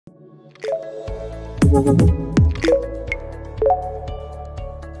The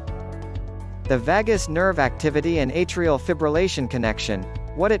vagus nerve activity and atrial fibrillation connection,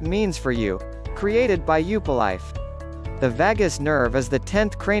 what it means for you. Created by UPOlife. The vagus nerve is the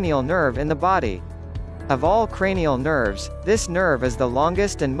 10th cranial nerve in the body. Of all cranial nerves, this nerve is the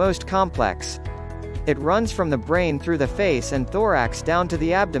longest and most complex. It runs from the brain through the face and thorax down to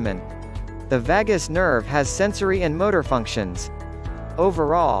the abdomen. The vagus nerve has sensory and motor functions.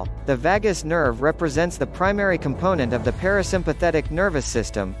 Overall, the vagus nerve represents the primary component of the parasympathetic nervous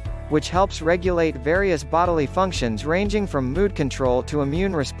system, which helps regulate various bodily functions ranging from mood control to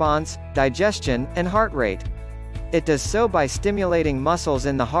immune response, digestion, and heart rate. It does so by stimulating muscles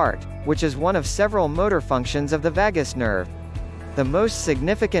in the heart, which is one of several motor functions of the vagus nerve. The most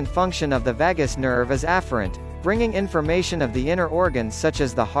significant function of the vagus nerve is afferent, bringing information of the inner organs such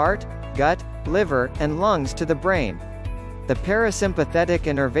as the heart, gut, liver, and lungs to the brain. The parasympathetic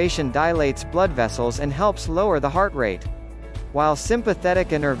innervation dilates blood vessels and helps lower the heart rate, while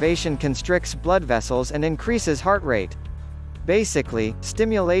sympathetic innervation constricts blood vessels and increases heart rate. Basically,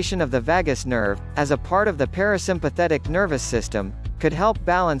 stimulation of the vagus nerve, as a part of the parasympathetic nervous system, could help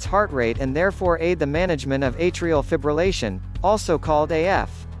balance heart rate and therefore aid the management of atrial fibrillation, also called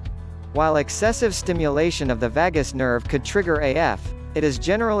AF. While excessive stimulation of the vagus nerve could trigger AF, it is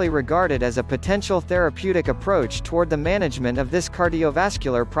generally regarded as a potential therapeutic approach toward the management of this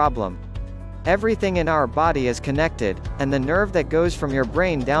cardiovascular problem. Everything in our body is connected, and the nerve that goes from your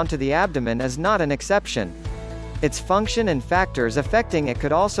brain down to the abdomen is not an exception. Its function and factors affecting it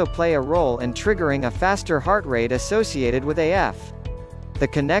could also play a role in triggering a faster heart rate associated with AF. The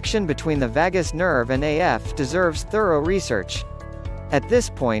connection between the vagus nerve and AF deserves thorough research. At this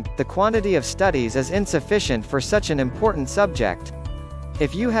point, the quantity of studies is insufficient for such an important subject.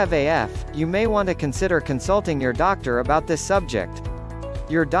 If you have AF, you may want to consider consulting your doctor about this subject.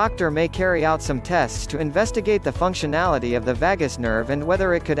 Your doctor may carry out some tests to investigate the functionality of the vagus nerve and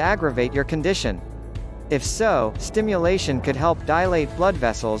whether it could aggravate your condition. If so, stimulation could help dilate blood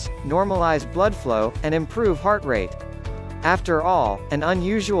vessels, normalize blood flow, and improve heart rate. After all, an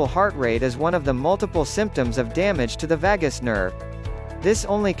unusual heart rate is one of the multiple symptoms of damage to the vagus nerve. This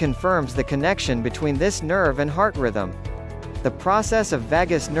only confirms the connection between this nerve and heart rhythm. The process of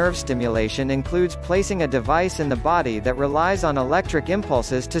vagus nerve stimulation includes placing a device in the body that relies on electric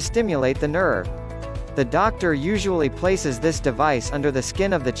impulses to stimulate the nerve. The doctor usually places this device under the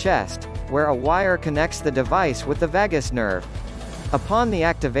skin of the chest, where a wire connects the device with the vagus nerve. Upon the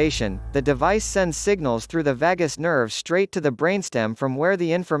activation, the device sends signals through the vagus nerve straight to the brainstem from where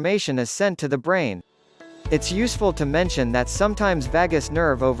the information is sent to the brain. It's useful to mention that sometimes vagus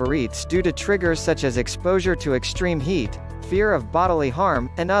nerve overeats due to triggers such as exposure to extreme heat, fear of bodily harm,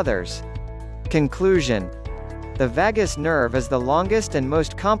 and others. Conclusion. The vagus nerve is the longest and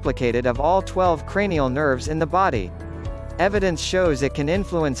most complicated of all 12 cranial nerves in the body. Evidence shows it can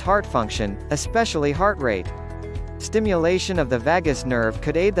influence heart function, especially heart rate. Stimulation of the vagus nerve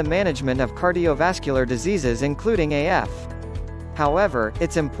could aid the management of cardiovascular diseases including AF. However,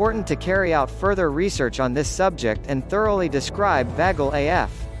 it's important to carry out further research on this subject and thoroughly describe vagal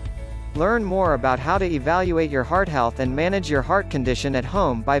AF. Learn more about how to evaluate your heart health and manage your heart condition at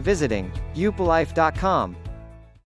home by visiting UPOlife.com.